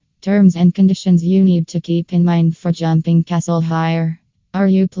Terms and conditions you need to keep in mind for Jumping Castle hire. Are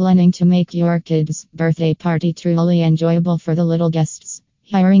you planning to make your kids' birthday party truly enjoyable for the little guests?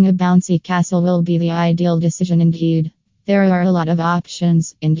 Hiring a bouncy castle will be the ideal decision indeed. There are a lot of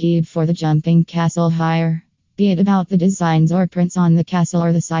options indeed for the Jumping Castle hire. Be it about the designs or prints on the castle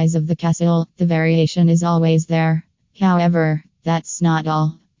or the size of the castle, the variation is always there. However, that's not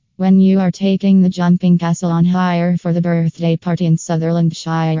all. When you are taking the Jumping Castle on hire for the birthday party in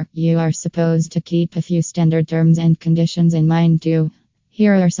Sutherlandshire, you are supposed to keep a few standard terms and conditions in mind too.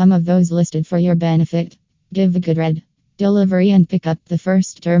 Here are some of those listed for your benefit. Give a good read. Delivery and pickup. The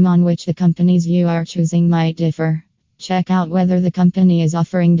first term on which the companies you are choosing might differ. Check out whether the company is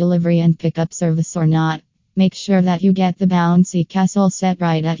offering delivery and pickup service or not. Make sure that you get the bouncy castle set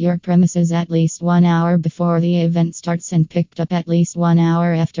right at your premises at least 1 hour before the event starts and picked up at least 1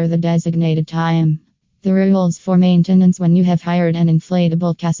 hour after the designated time. The rules for maintenance. When you have hired an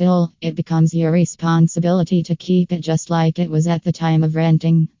inflatable castle, it becomes your responsibility to keep it just like it was at the time of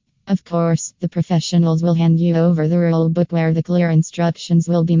renting. Of course, the professionals will hand you over the rule book where the clear instructions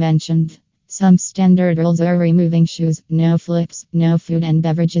will be mentioned. Some standard rules are removing shoes, no flips, no food and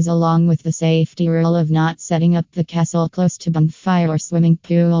beverages, along with the safety rule of not setting up the castle close to bonfire or swimming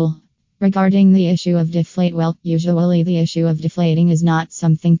pool. Regarding the issue of deflate, well, usually the issue of deflating is not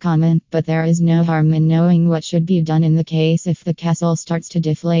something common, but there is no harm in knowing what should be done in the case if the castle starts to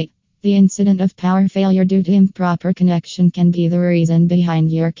deflate. The incident of power failure due to improper connection can be the reason behind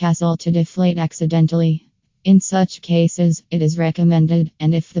your castle to deflate accidentally. In such cases, it is recommended,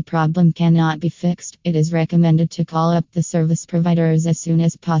 and if the problem cannot be fixed, it is recommended to call up the service providers as soon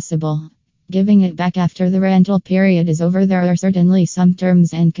as possible. Giving it back after the rental period is over. There are certainly some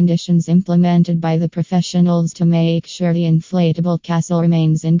terms and conditions implemented by the professionals to make sure the inflatable castle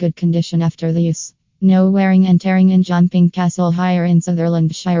remains in good condition after the use. No wearing and tearing in Jumping Castle hire in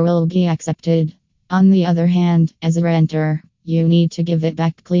Sutherlandshire will be accepted. On the other hand, as a renter, you need to give it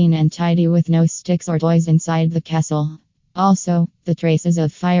back clean and tidy with no sticks or toys inside the castle. Also, the traces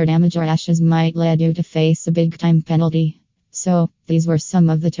of fire damage or ashes might lead you to face a big time penalty. So, these were some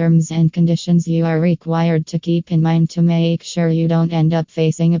of the terms and conditions you are required to keep in mind to make sure you don't end up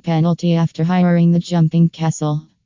facing a penalty after hiring the Jumping Castle.